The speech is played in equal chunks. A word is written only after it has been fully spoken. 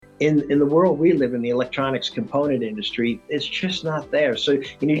in the world we live in, the electronics component industry, it's just not there. So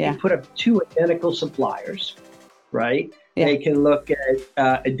you Yeah. put up two identical suppliers, right? Yeah. They can look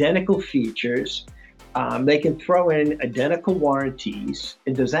at identical features. They can throw in identical warranties.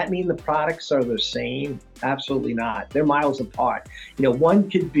 And does that mean the products are the same? Absolutely not. They're miles apart.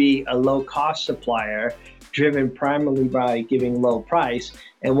 One could be a low cost supplier driven primarily by giving low price,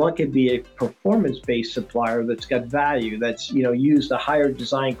 and one could be a performance based supplier that's got value, that's used a higher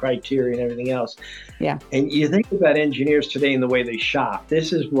design criteria and everything else. Yeah. And you think about engineers today and the way they shop.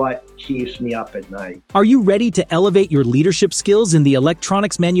 This is what keeps me up at night. Are you ready to elevate your leadership skills in the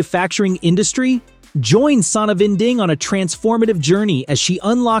electronics manufacturing industry? Join Sana Vinding on a transformative journey as she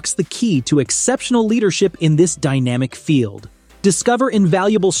unlocks the key to exceptional leadership in this dynamic field. Discover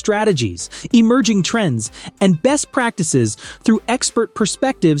invaluable strategies, emerging trends, and best practices through expert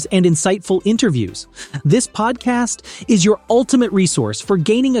perspectives and insightful interviews. This podcast is your ultimate resource for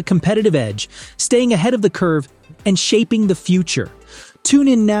gaining a competitive edge, staying ahead of the curve, and shaping the future. Tune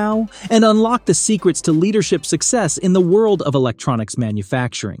in now and unlock the secrets to leadership success in the world of electronics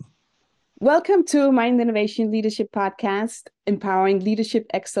manufacturing. Welcome to Mind Innovation Leadership Podcast, empowering leadership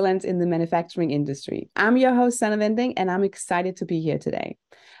excellence in the manufacturing industry. I'm your host, Sana Vending, and I'm excited to be here today.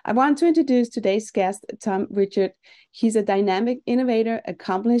 I want to introduce today's guest, Tom Richard. He's a dynamic innovator,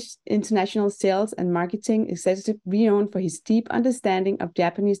 accomplished international sales and marketing executive renowned for his deep understanding of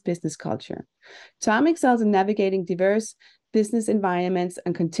Japanese business culture. Tom excels in navigating diverse business environments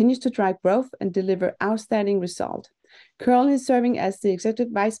and continues to drive growth and deliver outstanding results. Currently serving as the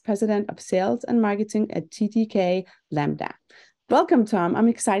Executive Vice President of Sales and Marketing at TTK Lambda. Welcome, Tom. I'm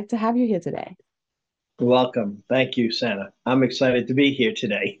excited to have you here today. Welcome. Thank you, Sana. I'm excited to be here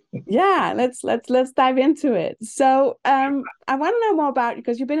today. Yeah, let's dive into it. So I want to know more about,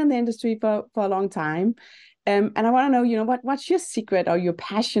 because you've been in the industry for a long time. And I want to know, what's your secret or your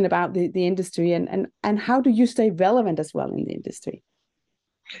passion about the industry, and how do you stay relevant as well in the industry?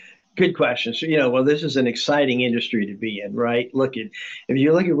 Good question. So, well, this is an exciting industry to be in, right? If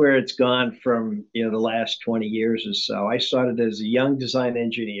you look at where it's gone from, the last 20 years or so. I started as a young design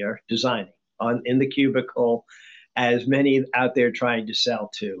engineer, designing in the cubicle, as many out there trying to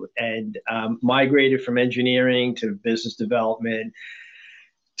sell to, and migrated from engineering to business development,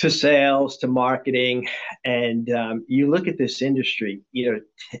 to sales, to marketing. And you look at this industry,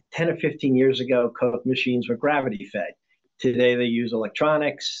 10 or 15 years ago, Coke machines were gravity fed. Today they use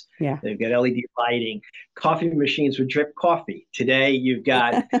electronics. Yeah. They've got LED lighting. Coffee machines would drip coffee. Today you've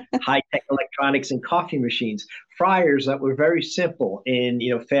got high-tech electronics and coffee machines. Fryers that were very simple in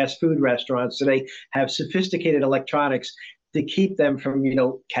fast food restaurants today have sophisticated electronics to keep them from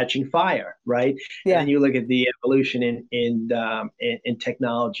catching fire, right? Yeah. And you look at the evolution in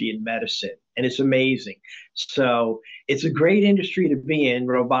technology and medicine, and it's amazing. So it's a great industry to be in.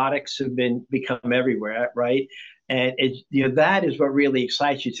 Robotics have become everywhere, right? And that is what really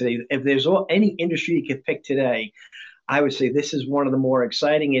excites you today. If there's any industry you could pick today, I would say this is one of the more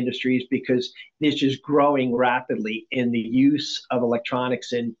exciting industries, because it's just growing rapidly in the use of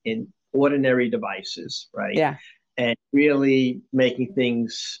electronics in ordinary devices, right? Yeah. And really making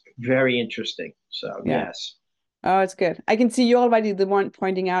things very interesting. So, yeah. Yes. Oh, it's good. I can see you already the one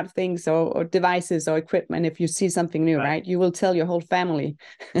pointing out things or devices or equipment. If you see something new, right? You will tell your whole family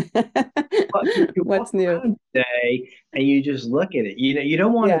what's new today, and you just look at it. You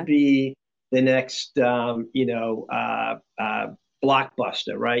don't want to be the next,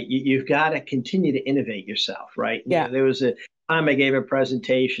 blockbuster, right? You've got to continue to innovate yourself, right? Yeah. There was a time I gave a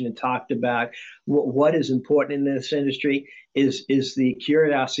presentation and talked about what is important in this industry is the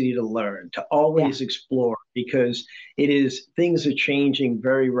curiosity to learn, to always explore, because things are changing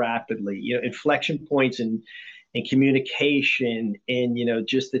very rapidly. Inflection points in communication and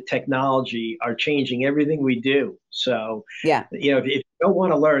just the technology are changing everything we do. So if you don't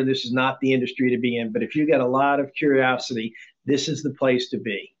want to learn, this is not the industry to be in. But if you got a lot of curiosity, this is the place to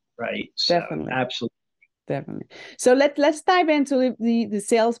be, right? So, definitely. Absolutely. Definitely. So let's dive into the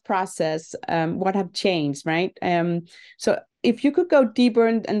sales process. What have changed, right? So if you could go deeper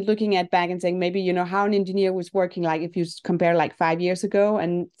and looking at back and saying maybe how an engineer was working, like if you compare like 5 years ago,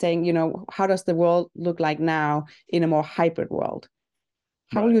 and saying how does the world look like now in a more hybrid world?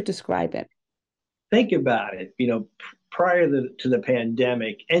 How will you describe it? Think about it. Prior to the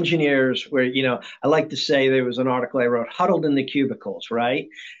pandemic, engineers were, I like to say, there was an article I wrote, huddled in the cubicles, right?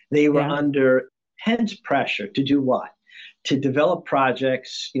 They were under intense pressure to do what? To develop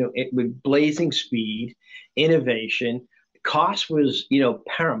projects, with blazing speed, innovation. Cost was,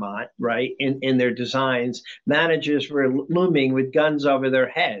 paramount, right? In their designs, managers were looming with guns over their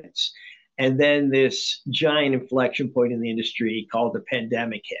heads. And then this giant inflection point in the industry called the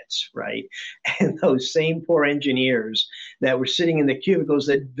pandemic hits, right? And those same poor engineers that were sitting in the cubicles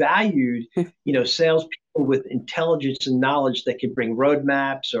that valued, salespeople with intelligence and knowledge that could bring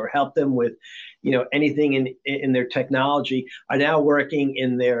roadmaps or help them with, anything in their technology are now working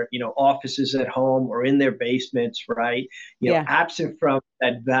in their, offices at home or in their basements, right? Yeah. Absent from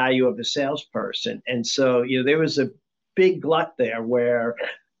that value of a salesperson. And so, there was a big glut there where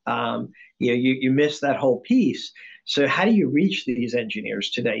you miss that whole piece. So how do you reach these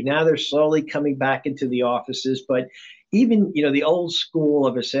engineers today? Now they're slowly coming back into the offices, but even the old school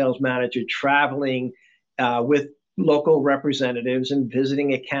of a sales manager traveling with local representatives and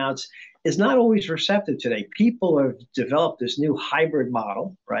visiting accounts is not always receptive today. People have developed this new hybrid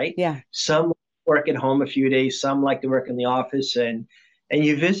model, right? Yeah. Some work at home a few days, some like to work in the office, and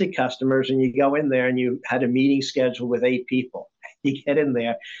you visit customers and you go in there and you had a meeting scheduled with 8 people. You get in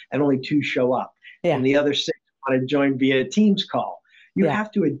there and only 2 show up, and the other 6 want to join via Teams call. You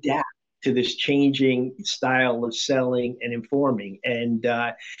have to adapt to this changing style of selling and informing. And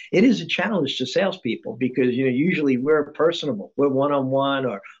it is a challenge to salespeople because, usually we're personable. We're one-on-one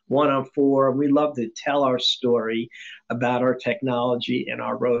or one-on-4. And we love to tell our story about our technology and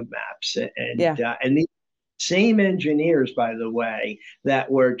our roadmaps. And these same engineers, by the way,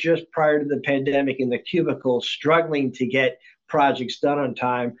 that were just prior to the pandemic in the cubicle struggling to get projects done on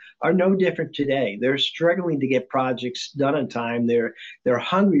time are no different today. They're struggling to get projects done on time. They're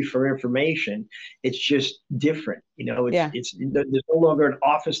hungry for information. It's just different. It's there's no longer an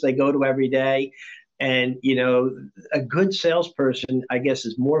office they go to every day. And, a good salesperson, I guess,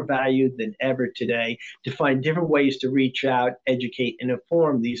 is more valued than ever today to find different ways to reach out, educate, and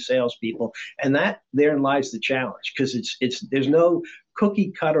inform these salespeople. And that therein lies the challenge, because there's no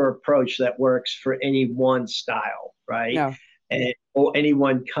cookie cutter approach that works for any one style, right? No. Or any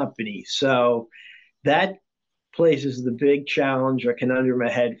one company. So that places the big challenge or conundrum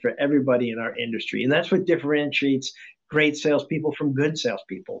ahead for everybody in our industry. And that's what differentiates great salespeople from good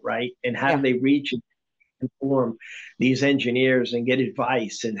salespeople, right? And how do they reach and inform these engineers and get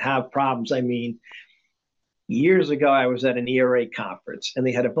advice and have problems? I mean, years ago, I was at an ERA conference and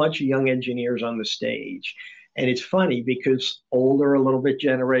they had a bunch of young engineers on the stage. And it's funny because older, a little bit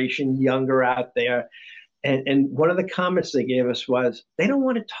generation, younger out there. And one of the comments they gave us was they don't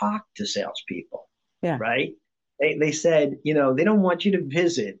want to talk to salespeople, right? They said, they don't want you to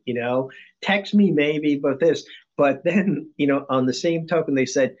visit, text me maybe, but then, on the same token, they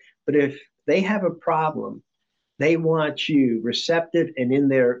said, but if they have a problem, they want you receptive and in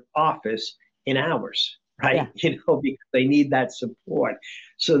their office in hours, right? Because they need that support.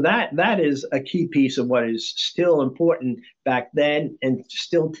 So that is a key piece of what is still important back then and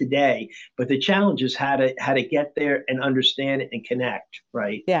still today. But the challenge is how to get there and understand it and connect,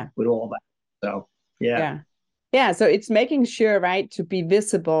 right? With all that. So so it's making sure, right, to be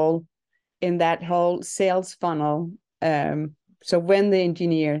visible in that whole sales funnel. So when the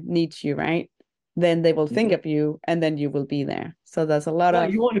engineer needs you, right, then they will think of you and then you will be there. So there's a lot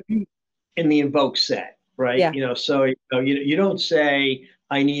of you want to be in the invoke set, right? So you don't say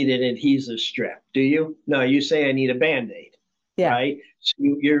I need an adhesive strip, do you? No, you say I need a Band-Aid, right? So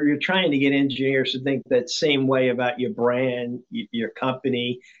you're trying to get engineers to think that same way about your brand, your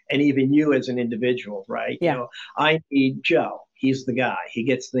company, and even you as an individual, right? I need Joe. He's the guy. He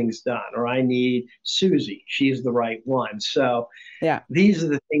gets things done. Or I need Susie. She's the right one. So these are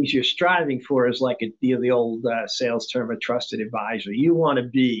the things you're striving for, is like the old sales term, a trusted advisor. You want to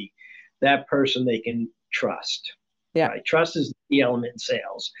be that person they can trust. Right? Trust is the key element in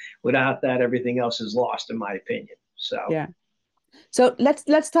sales. Without that, everything else is lost, in my opinion. So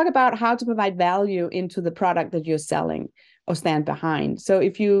let's talk about how to provide value into the product that you're selling or stand behind. So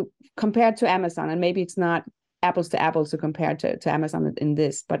if you compare to Amazon, and maybe it's not apples to apples to compare to Amazon in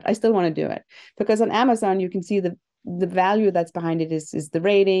this, but I still want to do it, because on Amazon you can see the value that's behind it is the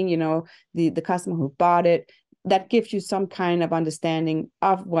rating, the customer who bought it. That gives you some kind of understanding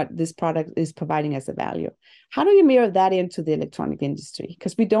of what this product is providing as a value. How do you mirror that into the electronic industry?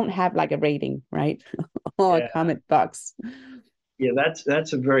 Because we don't have like a rating, right? Or a comment box. Yeah,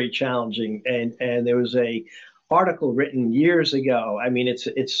 that's a very challenging. And there was a article written years ago. I mean,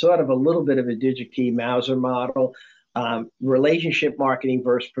 it's sort of a little bit of a DigiKey Mauser model, relationship marketing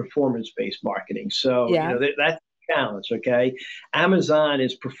versus performance-based marketing. So that's challenge. Okay. Amazon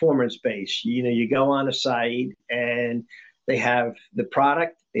is performance based. You go on a site and they have the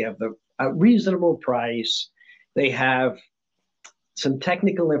product, they have the reasonable price, they have some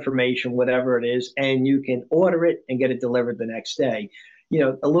technical information, whatever it is, and you can order it and get it delivered the next day.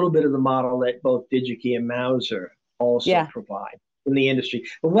 A little bit of the model that both DigiKey and Mauser also provide. in the industry.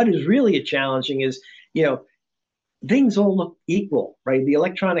 But what is really challenging is, you know, things all look equal, right? The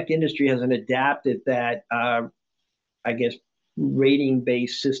electronic industry hasn't adapted that, I guess, rating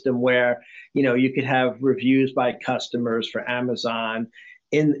based system where, you know, you could have reviews by customers for Amazon.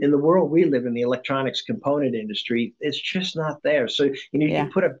 In the world we live in, the electronics component industry, it's just not there. So, you know, you can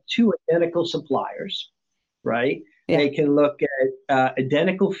Yeah. put up two identical suppliers, right? Yeah. They can look at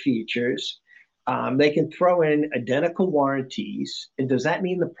identical features. They can throw in identical warranties. And does that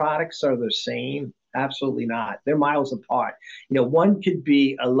mean the products are the same? Absolutely not. They're miles apart. You know, one could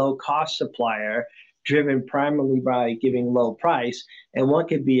be a low cost supplier driven primarily by giving low price, and one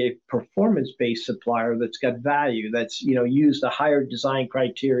could be a performance based supplier that's got value, that's, you know, used a higher design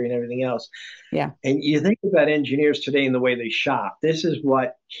criteria and everything else. Yeah. And you think about engineers today and the way they shop. This is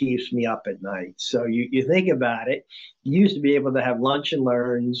what keeps me up at night. So you think about it. You used to be able to have lunch and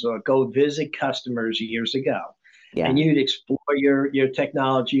learns or go visit customers years ago. And Yeah. you'd explore your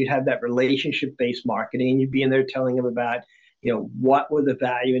technology. You'd have that relationship based marketing. You'd be in there telling them about, you know, what were the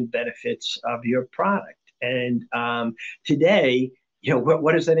value and benefits of your product. And today, you know,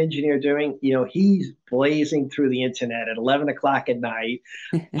 what is that engineer doing? You know, he's blazing through the internet at 11 o'clock at night,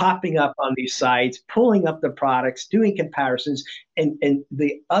 popping up on these sites, pulling up the products, doing comparisons. And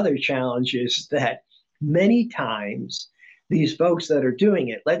the other challenge is that many times these folks that are doing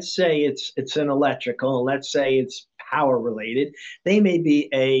it, let's say it's an electrical, let's say it's power related, they may be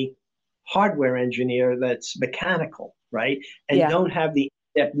a hardware engineer that's mechanical, right? And Yeah. don't have the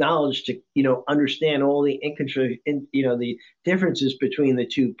depth knowledge to, you know, understand all the you know, the differences between the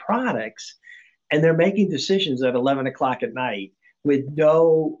two products. And they're making decisions at 11 o'clock at night with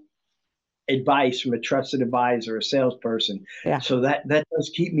no advice from a trusted advisor or a salesperson. Yeah. So that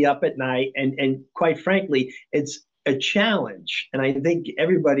does keep me up at night. And quite frankly, it's a challenge. And I think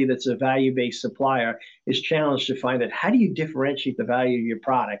everybody that's a value-based supplier is challenged to find out, how do you differentiate the value of your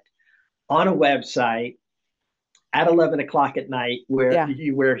product on a website at 11 o'clock at night where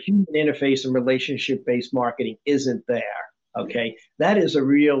Yeah. where human interface and relationship-based marketing isn't there. Okay, that is a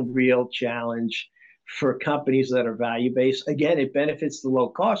real challenge for companies that are value-based. Again, it benefits the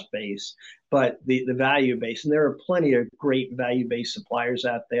low-cost base, but the value base, and there are plenty of great value-based suppliers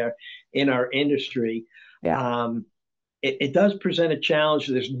out there in our industry. Yeah. It does present a challenge.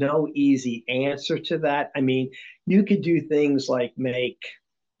 There's no easy answer to that. I mean, you could do things like make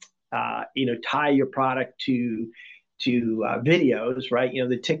you know, tie your product to videos, right? You know,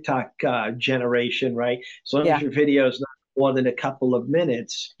 the TikTok generation, right? As long as Yeah. your video is not more than a couple of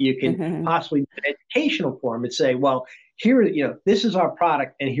minutes, you can possibly do an educational form and say, well, here, you know, this is our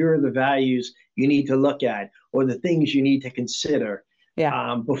product, and here are the values you need to look at, or the things you need to consider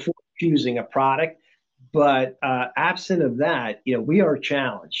Yeah. before choosing a product. But absent of that, you know, we are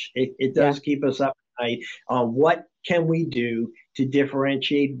challenged. It Yeah. does keep us up at night on what can we do to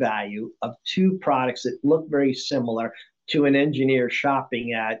differentiate value of two products that look very similar to an engineer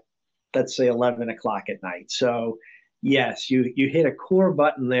shopping at, let's say, 11 o'clock at night. So yes, you hit a core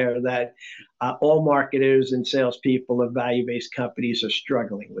button there that all marketers and salespeople of value-based companies are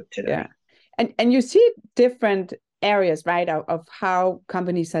struggling with Yeah. today. And you see different areas, right, of how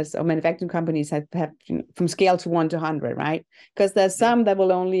companies has or manufacturing companies have from scale to 1 to 100, right? Because there's some that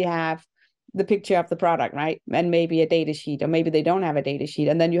will only have the picture of the product, right? And maybe a data sheet, or maybe they don't have a data sheet.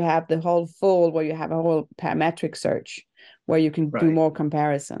 And then you have the whole full where you have a whole parametric search where you can do more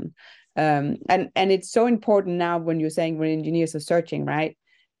comparison. And it's so important now when you're saying when engineers are searching, right?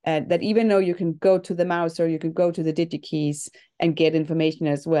 That even though you can go to the mouse or you can go to the DigiKeys and get information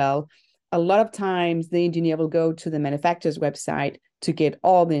as well, a lot of times the engineer will go to the manufacturer's website to get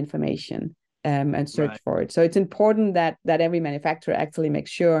all the information and search for it. So it's important that every manufacturer actually makes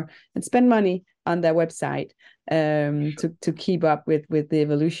sure and spend money on their website to keep up with the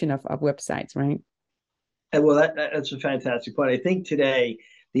evolution of websites, right? And well, that's a fantastic point. I think today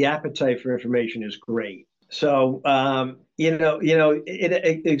the appetite for information is great. So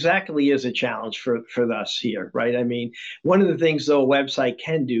it exactly is a challenge for us here, right? I mean, one of the things though a website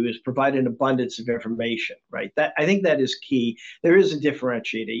can do is provide an abundance of information, right? That I think that is key. There is a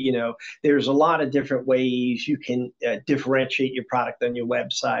differentiator. You know, there's a lot of different ways you can differentiate your product on your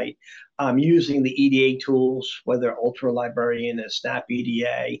website using the EDA tools, whether Ultra Librarian or Snap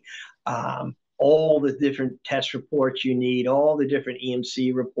EDA. All the different test reports you need, all the different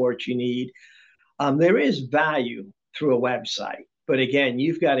EMC reports you need. There is value through a website, but again,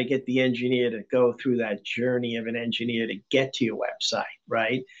 you've got to get the engineer to go through that journey of an engineer to get to your website,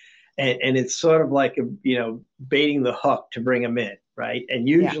 right? And it's sort of like baiting the hook to bring them in, right? And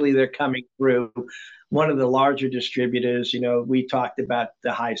usually they're coming through one of the larger distributors. We talked about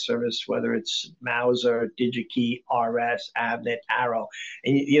the high service, whether it's Mauser, DigiKey, RS, Avnet, Arrow.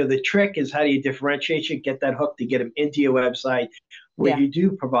 And the trick is, how do you differentiate you, get that hook to get them into your website, where you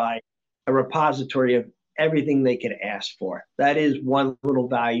do provide a repository of everything they can ask for. That is one little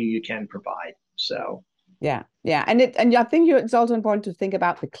value you can provide. So yeah, and I think it's also important to think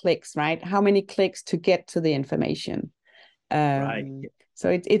about the clicks, right? How many clicks to get to the information. Right.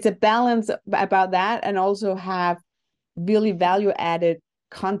 So it's a balance about that, and also have really value added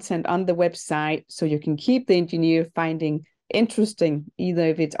content on the website, so you can keep the engineer finding interesting, either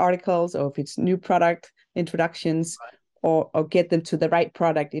if it's articles or if it's new product introductions, or get them to the right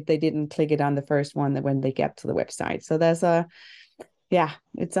product if they didn't click it on the first one when they get to the website. So there's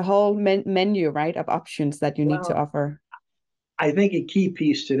it's a whole menu, right, of options that you need to offer. I think a key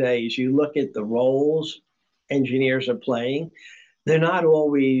piece today is you look at the roles engineers are playing. They're not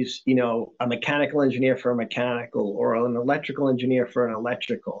always, a mechanical engineer for a mechanical, or an electrical engineer for an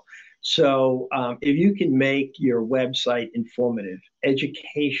electrical. So if you can make your website informative,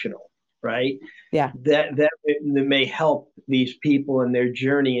 educational, right? Yeah. That may help these people in their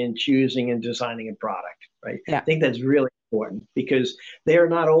journey in choosing and designing a product, right? Yeah. I think that's really important, because they are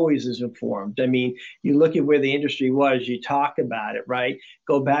not always as informed. I mean, you look at where the industry was, you talk about it, right?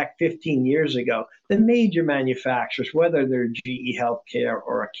 Go back 15 years ago, the major manufacturers, whether they're GE Healthcare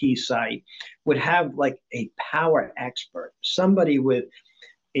or a Keysight, would have like a power expert, somebody with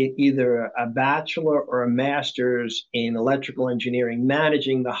either a bachelor or a master's in electrical engineering,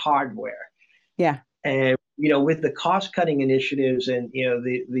 managing the hardware. Yeah. And with the cost cutting initiatives, and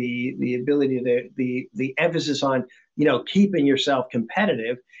the ability to the emphasis on keeping yourself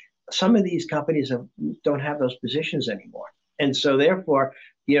competitive, some of these companies don't have those positions anymore. And so therefore,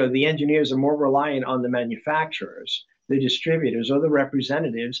 the engineers are more reliant on the manufacturers, the distributors, or the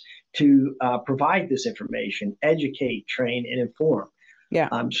representatives to provide this information, educate, train, and inform. Yeah.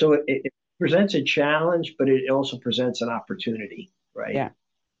 So it presents a challenge, but it also presents an opportunity, right? Yeah,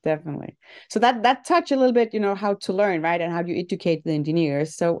 definitely. So that touch a little bit, how to learn, right? And how do you educate the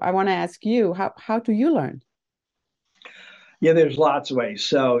engineers? So I want to ask you, how do you learn? Yeah, there's lots of ways.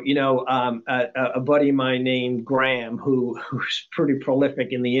 So, a buddy of mine named Graham, who's pretty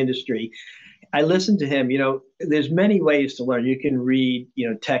prolific in the industry, I listened to him. There's many ways to learn. You can read,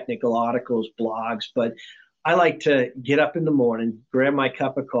 technical articles, blogs, but I like to get up in the morning, grab my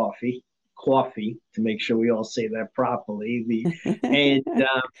cup of coffee to make sure we all say that properly. And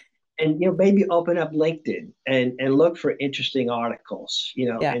maybe open up LinkedIn and look for interesting articles.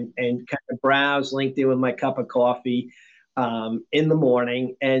 Yeah. And kind of browse LinkedIn with my cup of coffee in the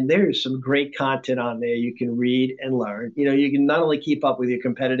morning. And there's some great content on there you can read and learn. You can not only keep up with your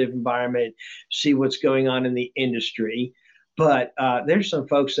competitive environment, see what's going on in the industry, but there's some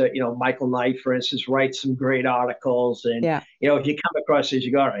folks that, Michael Knight, for instance, writes some great articles. And, if you come across this,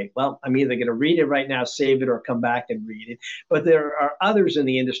 you go, all right, well, I'm either going to read it right now, save it, or come back and read it. But there are others in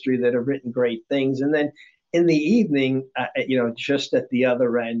the industry that have written great things. And then in the evening, just at the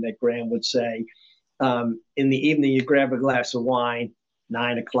other end, that Graham would say, in the evening, you grab a glass of wine,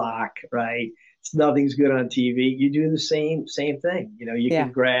 9 o'clock, right? Nothing's good on TV. You do the same thing. You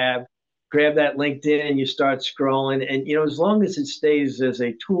can grab that LinkedIn and you start scrolling. And, as long as it stays as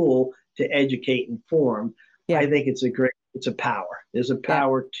a tool to educate and inform, I think it's a power. There's a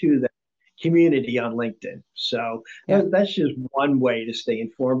power to that community on LinkedIn. So that's just one way to stay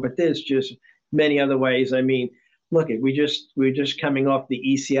informed, but there's just many other ways. I mean, look, we're just coming off the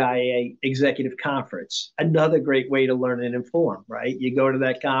E78 executive conference. Another great way to learn and inform, right? You go to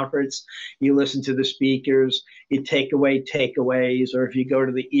that conference, you listen to the speakers, you take away takeaways, or if you go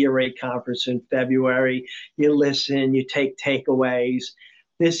to the E78 conference in February, you listen, you take takeaways.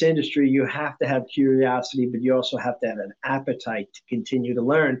 This industry, you have to have curiosity, but you also have to have an appetite to continue to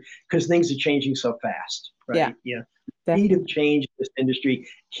learn, because things are changing so fast, right? Yeah, the speed of change in this industry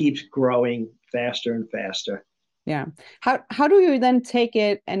keeps growing faster and faster. Yeah. How do you then take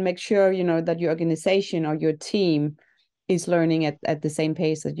it and make sure, that your organization or your team is learning at the same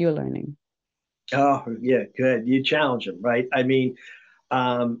pace that you're learning? Oh, yeah, good. You challenge them, right? I mean,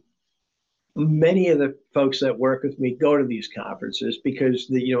 many of the folks that work with me go to these conferences because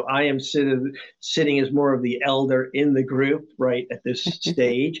I am sitting as more of the elder in the group, right, at this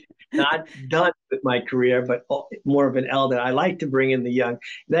stage. Not done with my career, but more of an elder. I like to bring in the young,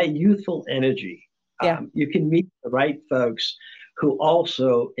 that youthful energy. You can meet the right folks who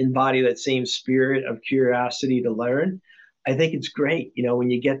also embody that same spirit of curiosity to learn. I think it's great, when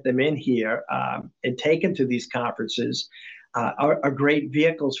you get them in here and take them to these conferences, are great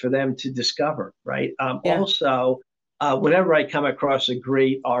vehicles for them to discover, right? Also, whenever I come across a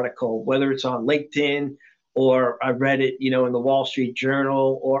great article, whether it's on LinkedIn or I read it, in the Wall Street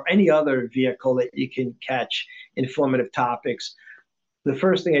Journal or any other vehicle that you can catch informative topics, the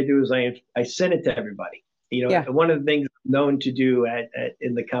first thing I do is I send it to everybody. Yeah. One of the things I'm known to do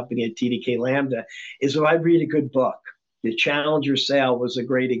in the company at TDK Lambda is if I read a good book. The Challenger sale was a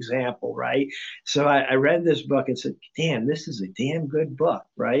great example, right? So I read this book and said, damn, this is a damn good book,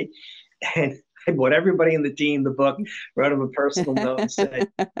 right? And I bought everybody in the team the book, wrote them a personal note and said,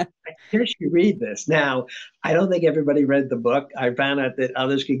 I suggest you read this. Now, I don't think everybody read the book. I found out that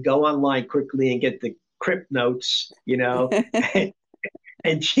others could go online quickly and get the crypt notes,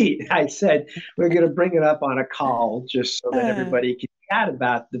 and gee, I said, we're going to bring it up on a call just so that everybody can chat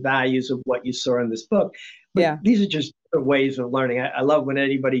about the values of what you saw in this book. But Yeah. these are just different ways of learning. I love when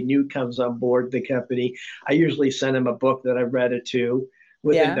anybody new comes on board the company. I usually send them a book that I've read or two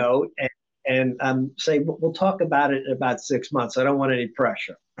with a note and say, we'll talk about it in about 6 months. I don't want any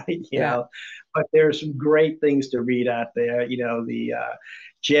pressure, right? But there's some great things to read out there. The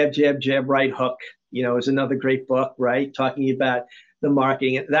Jab, Jab, Jab, Right Hook, is another great book, right? Talking about the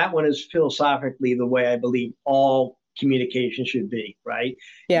marketing. That one is philosophically the way I believe all communication should be, right?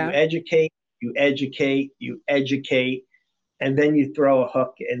 Yeah. You educate, you educate, you educate, and then you throw a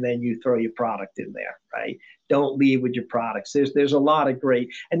hook and then you throw your product in there, right? Don't leave with your products. There's a lot of great,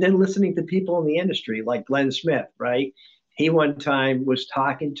 and then listening to people in the industry like Glenn Smith, right? He one time was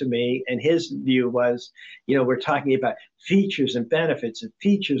talking to me and his view was, we're talking about features and benefits and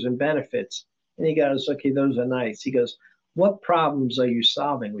features and benefits. And he goes, okay, those are nice. He goes, what problems are you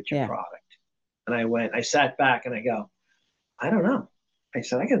solving with your product? And I sat back and I go, I don't know. I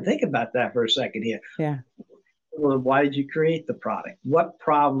said, I can think about that for a second here. Yeah. Well, why did you create the product? What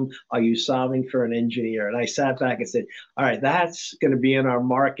problem are you solving for an engineer? And I sat back and said, all right, that's going to be in our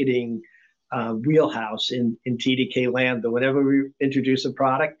marketing wheelhouse in TDK Lambda. Whenever we introduce a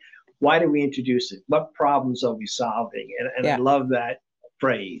product, why do we introduce it? What problems are we solving? And I love that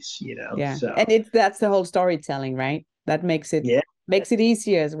phrase, Yeah. So. And that's the whole storytelling, right? That makes it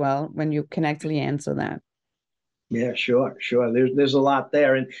easier as well when you can actually answer that. Yeah, sure. There's a lot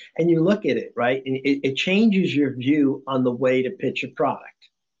there, and you look at it, right, and it changes your view on the way to pitch a product,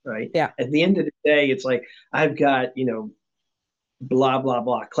 right? Yeah. At the end of the day, it's like I've got blah blah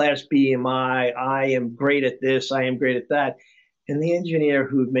blah, Class BMI. I am great at this. I am great at that. And the engineer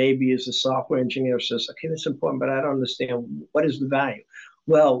who maybe is a software engineer says, okay, that's important, but I don't understand what is the value.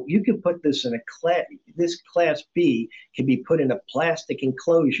 Well, you can put this in a class. This Class B can be put in a plastic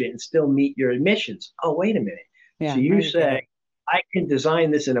enclosure and still meet your emissions. Oh, wait a minute. Yeah, so you say, I can design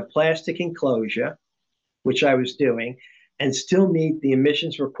this in a plastic enclosure, which I was doing, and still meet the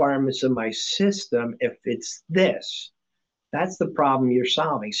emissions requirements of my system if it's this. That's the problem you're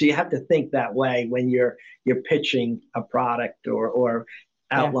solving. So you have to think that way when you're pitching a product or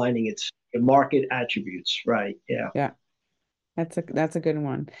outlining its market attributes, right? Yeah. Yeah. That's a good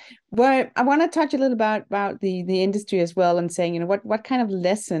one. But I want to touch a little about the industry as well and saying, what kind of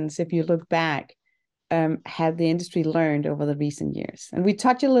lessons, if you look back, had the industry learned over the recent years? And we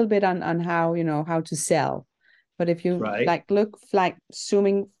touch a little bit on how, how to sell. But if you look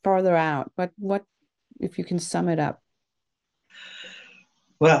zooming further out, what if you can sum it up?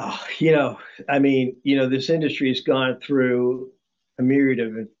 Well, this industry has gone through a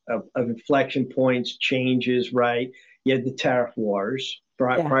myriad of inflection points, changes, right? You had the tariff wars.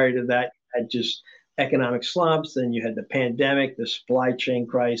 Prior to that, you had just economic slumps. Then you had the pandemic, the supply chain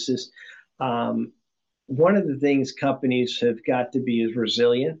crisis. One of the things companies have got to be is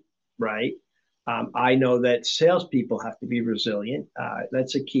resilient, right? I know that salespeople have to be resilient.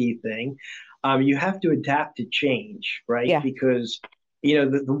 That's a key thing. You have to adapt to change, right? Yeah. Because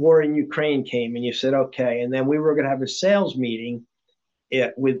the war in Ukraine came and you said, okay, and then we were going to have a sales meeting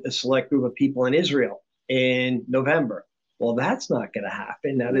with a select group of people in Israel in November. Well, that's not going to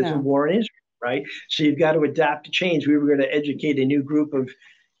happen. Now there's a war in Israel, right? So you've got to adapt to change. We were going to educate a new group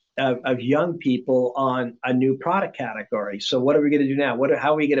of young people on a new product category. So what are we going to do now?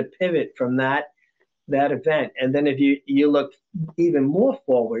 How are we going to pivot from that event? And then if you look even more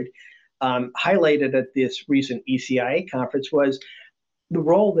forward, highlighted at this recent E78 conference was the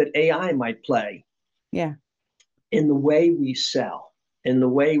role that AI might play in the way we sell, in the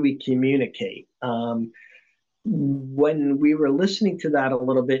way we communicate. When we were listening to that a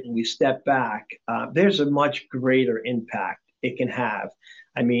little bit and we stepped back, there's a much greater impact it can have.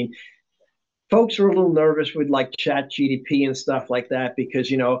 I mean, folks are a little nervous with like chat GDP and stuff like that because,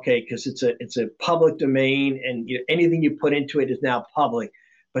 because it's a public domain and anything you put into it is now public.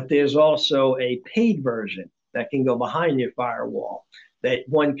 But there's also a paid version that can go behind your firewall that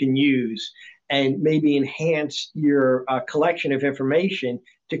one can use. and maybe enhance your collection of information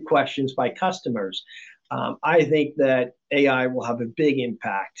to questions by customers. I think that AI will have a big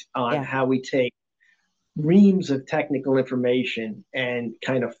impact on Yeah. how we take reams of technical information and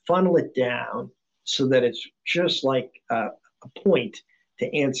kind of funnel it down so that it's just like a point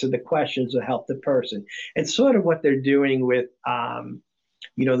to answer the questions that help the person. It's sort of what they're doing with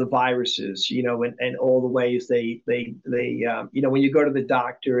the viruses, and all the ways when you go to the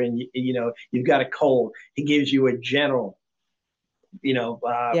doctor and you've got a cold, he gives you a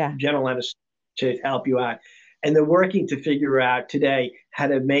Yeah. general anesthesia to help you out. And they're working to figure out today how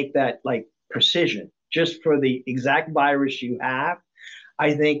to make that like precision just for the exact virus you have.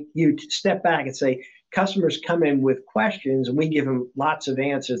 I think you step back and say, customers come in with questions and we give them lots of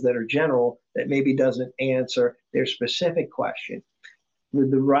answers that are general that maybe doesn't answer their specific question. With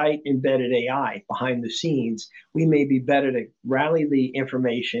the right embedded AI behind the scenes, we may be better to rally the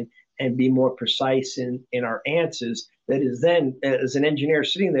information and be more precise in our answers. That is then, as an engineer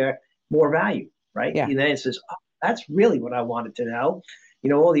sitting there, more value, right? Yeah. And then it says, oh, that's really what I wanted to know.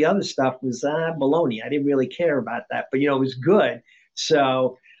 All the other stuff was baloney. I didn't really care about that, but it was good.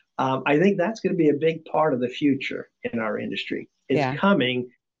 So I think that's going to be a big part of the future in our industry. It's Yeah. coming.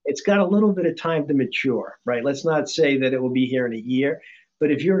 It's got a little bit of time to mature, right? Let's not say that it will be here in a year,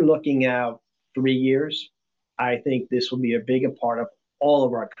 but if you're looking out 3 years, I think this will be a bigger part of all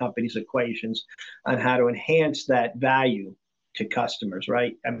of our company's equations on how to enhance that value to customers,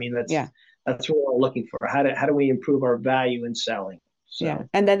 right? I mean, Yeah. that's what we're looking for. How do we improve our value in selling? So, Yeah.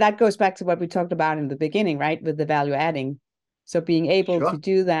 And then that goes back to what we talked about in the beginning, right? With the value adding. So being able sure. to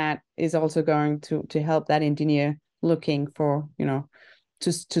do that is also going to help that engineer looking for,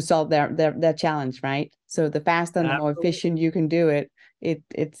 to solve their challenge, right? So the faster and the more Absolutely. efficient you can do it,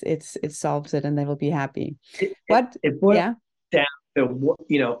 it solves it and they will be happy. It boils Yeah. down to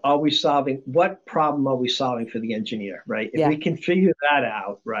what problem are we solving for the engineer, right? If Yeah. we can figure that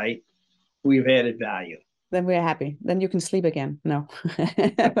out, right, we've added value. Then we're happy. Then you can sleep again. No,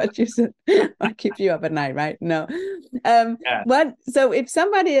 but you said I keep you up at night, right? No. Yeah. So if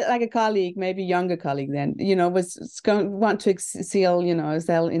somebody like a colleague, maybe younger colleague, then was going want to sell,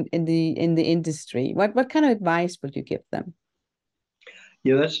 sell in the industry, what kind of advice would you give them?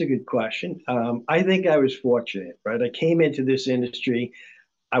 Yeah, that's a good question. I think I was fortunate, right? I came into this industry.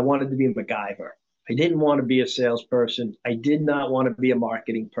 I wanted to be a MacGyver. I didn't want to be a salesperson. I did not want to be a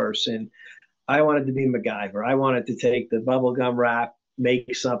marketing person. I wanted to be MacGyver. I wanted to take the bubblegum wrap,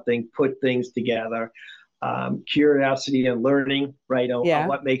 make something, put things together. Curiosity and learning, right, on Yeah.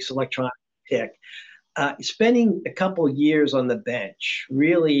 what makes electronics tick. Spending a couple of years on the bench,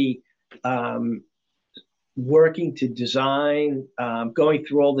 really working to design, going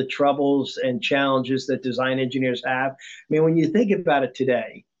through all the troubles and challenges that design engineers have. I mean, when you think about it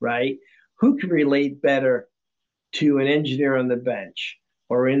today, right, who can relate better to an engineer on the bench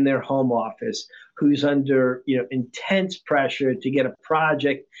or in their home office who's under intense pressure to get a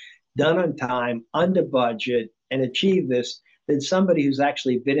project done on time, under budget, and achieve this than somebody who's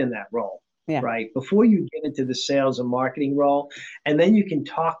actually been in that role? Yeah. Right. Before you get into the sales and marketing role, and then you can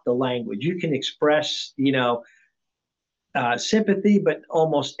talk the language, you can express, sympathy, but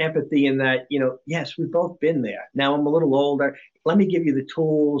almost empathy in that, yes, we've both been there. Now I'm a little older. Let me give you the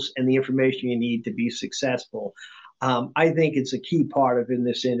tools and the information you need to be successful. I think it's a key part of in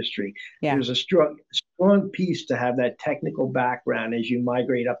this industry. Yeah. There's a strong piece to have that technical background as you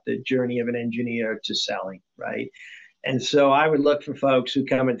migrate up the journey of an engineer to selling, right? And so I would look for folks who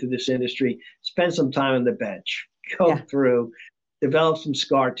come into this industry, spend some time on the bench, go through, develop some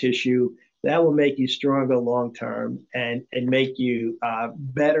scar tissue. That will make you stronger long term and make you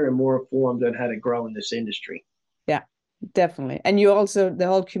better and more informed on how to grow in this industry. Yeah, definitely. And you also, the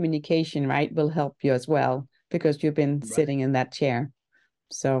whole communication, right, will help you as well because you've been sitting in that chair.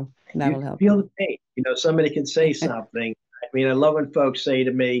 So that will help. Feel the pain. Somebody can say something. I mean, I love when folks say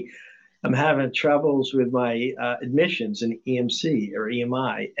to me, I'm having troubles with my admissions in EMC or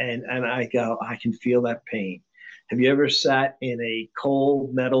EMI. And I go, I can feel that pain. Have you ever sat in a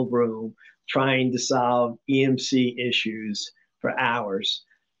cold metal room trying to solve EMC issues for hours?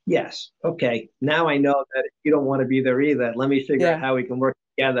 Yes. Okay. Now I know that you don't want to be there either. Let me figure out how we can work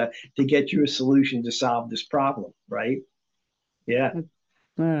together to get you a solution to solve this problem. Right. Yeah.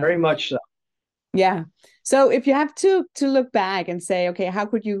 Very much so. Yeah. So if you have to look back and say, okay, how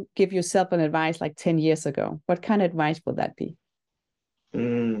could you give yourself an advice like 10 years ago? What kind of advice would that be?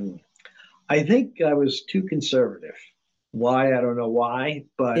 I think I was too conservative. Why? I don't know why,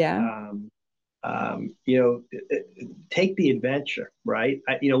 but take the adventure, right?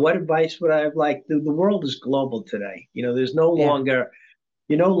 What advice would I have liked? The world is global today. There's no longer,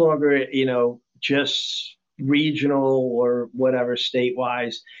 you're no longer, just regional or whatever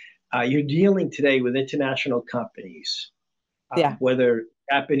state-wise. You're dealing today with international companies, Yeah. whether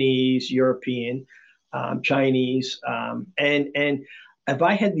Japanese, European, Chinese, and if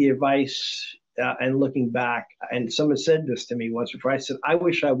I had the advice, and looking back, and someone said this to me once before, I said, I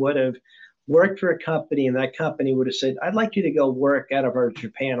wish I would have worked for a company and that company would have said, I'd like you to go work out of our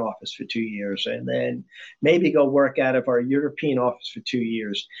Japan office for 2 years and then maybe go work out of our European office for 2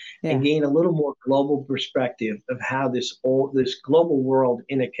 years and Yeah. gain a little more global perspective of how this global world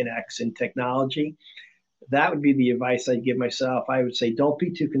interconnects in technology. That would be the advice I'd give myself. I would say, don't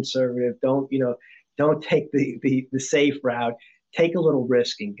be too conservative. Don't take the safe route. Take a little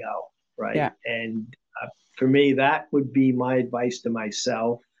risk and go, right? Yeah. And for me, that would be my advice to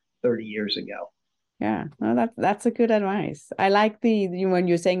myself 30 years ago. Yeah, no, that's a good advice. I like when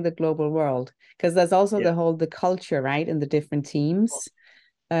you're saying the global world, because there's also Yeah. the culture, right, in the different teams.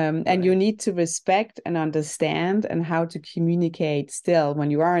 And Right. you need to respect and understand and how to communicate still when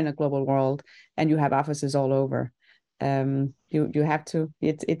you are in a global world and you have offices all over. You have to.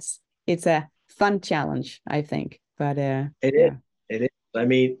 It's a fun challenge, I think. But It is. yeah, It is. I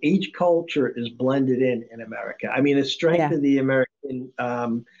mean, each culture is blended in America. I mean, the strength yeah, of the American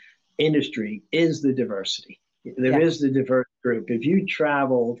industry is the diversity. There yeah, is the diverse group. If you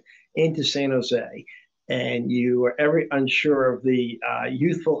traveled into San Jose and you are ever unsure of the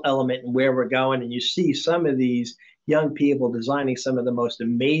youthful element and where we're going, and you see some of these young people designing some of the most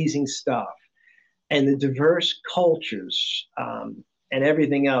amazing stuff and the diverse cultures, and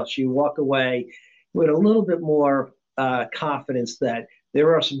everything else, you walk away with a little bit more confidence that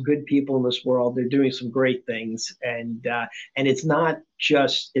there are some good people in this world. They're doing some great things, and it's not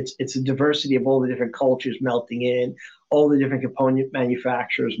just it's a diversity of all the different cultures melting in, all the different component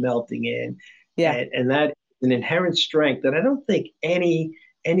manufacturers melting in, yeah. and that is an inherent strength that I don't think any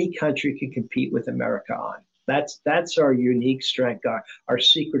country can compete with America on. That's our unique strength, our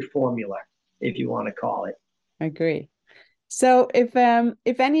secret formula, if you want to call it. I agree. So if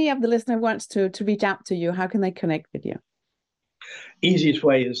any of the listener wants to reach out to you, how can they connect with you? Easiest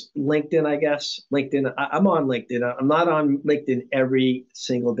way is LinkedIn, I guess. LinkedIn. I'm on LinkedIn. I'm not on LinkedIn every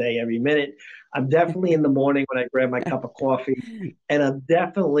single day, every minute. I'm definitely in the morning when I grab my cup of coffee, and I'm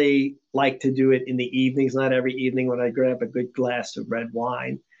definitely like to do it in the evenings, not every evening when I grab a good glass of red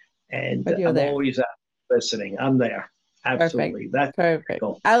wine. And But you're I'm there. always out listening. I'm there. Perfect. Absolutely. That's Perfect.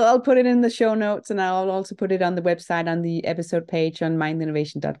 cool. I'll put it in the show notes and I'll also put it on the website on the episode page on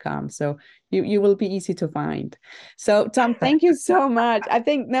mindinnovation.com. So you will be easy to find. So Tom, thank you so much. I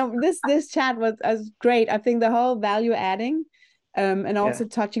think now this chat was great. I think the whole value adding and also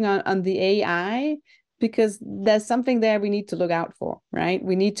touching on the AI, because there's something there we need to look out for, right?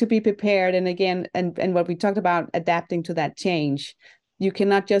 We need to be prepared. And again, and what we talked about, adapting to that change. You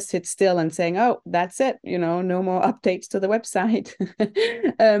cannot just sit still and saying, "Oh, that's it." No more updates to the website.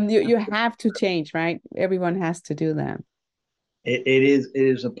 You have to change, right? Everyone has to do that. It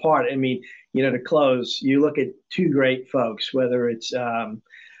is a part. I mean, to close, you look at two great folks, whether it's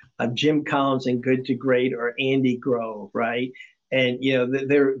Jim Collins and Good to Great or Andy Grove, right? And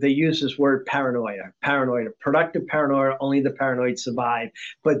they use this word paranoia, productive paranoia. Only the paranoid survive,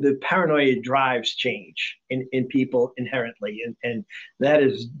 but the paranoia drives change in people inherently, and that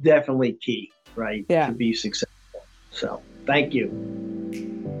is definitely key, right, to be successful. So, thank you.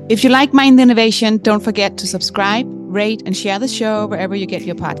 If you like Mind Innovation, don't forget to subscribe, rate, and share the show wherever you get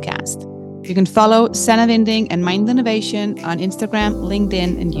your podcast. You can follow Sanna Winding and Mind Innovation on Instagram,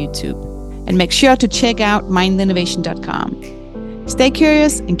 LinkedIn, and YouTube. And make sure to check out mindinnovation.com. Stay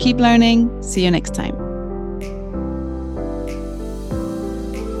curious and keep learning. See you next time.